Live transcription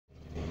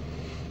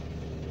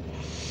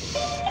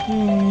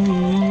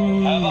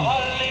Have a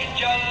holly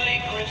jolly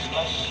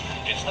Christmas.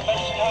 It's the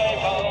best time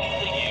of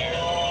the year.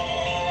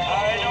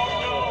 I don't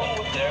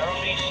know if there'll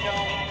be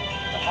snow,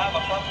 but have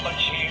a cup of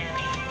cheer.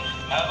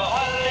 Have a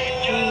holly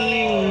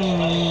jolly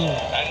Christmas.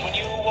 And when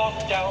you walk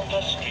down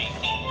the street,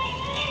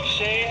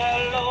 say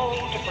hello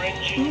to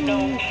friends you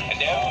know and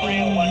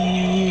everyone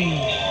you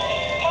meet.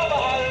 Have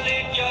a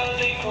holly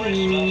jolly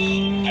Christmas.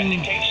 And in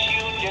case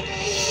you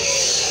didn't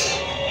see,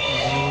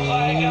 oh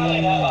my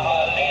golly, have a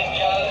holly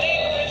jolly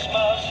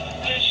Christmas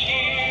this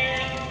year.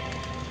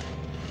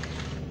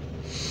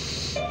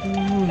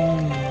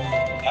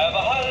 Have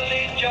a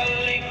holly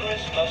jolly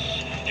Christmas.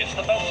 It's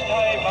the best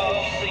time of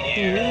the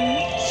year.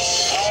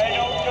 I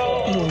don't know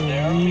if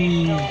there'll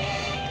be snow,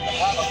 but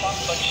have a cup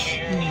of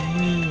cheer.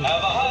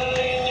 Have a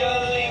holly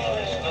jolly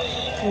Christmas.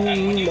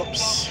 And when you walk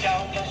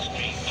down the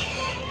street,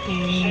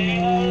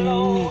 say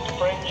hello to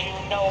friends you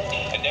know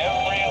and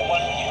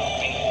everyone you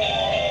meet.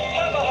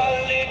 Have a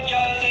holly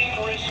jolly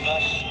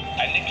Christmas.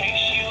 And in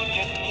case you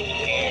didn't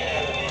hear,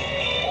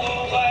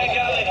 oh my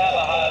golly, have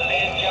a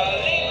holly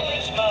jolly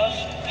Christmas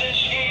this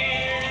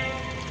year.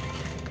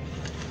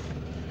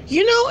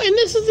 You know, and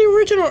this is the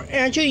original.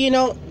 Actually, you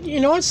know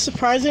what's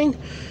surprising?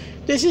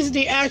 This is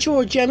the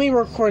actual Gemmy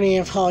recording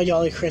of Holly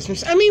Jolly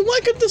Christmas. I mean, why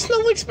could the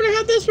Snowflake Spinner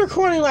have this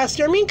recording last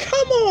year? I mean,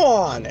 come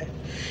on! It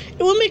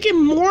would make it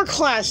more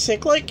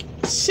classic. Like,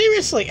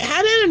 seriously,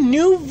 had it a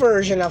new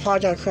version of Holly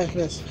Jolly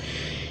Christmas.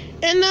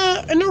 And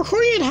the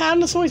recording it had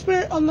on the Snowflake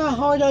Spinner on the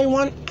Holly Jolly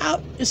one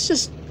out, it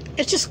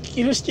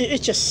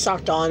just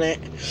sucked on it.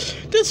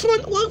 This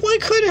one, look, why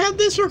couldn't it have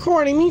this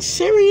recording? I mean,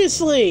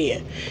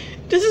 seriously.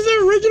 This is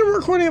the original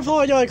recording of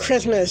Holly Jolly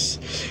Christmas.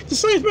 The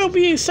song's about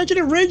being such an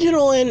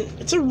original, and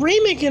it's a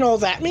remake and all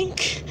that. I mean,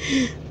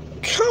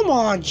 come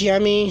on,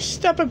 Gemmy.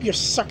 Step up your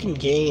sucking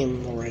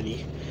game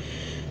already.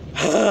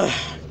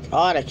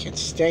 God, I can't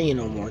stand you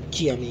no more,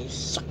 Gemmy.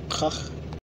 Sucker.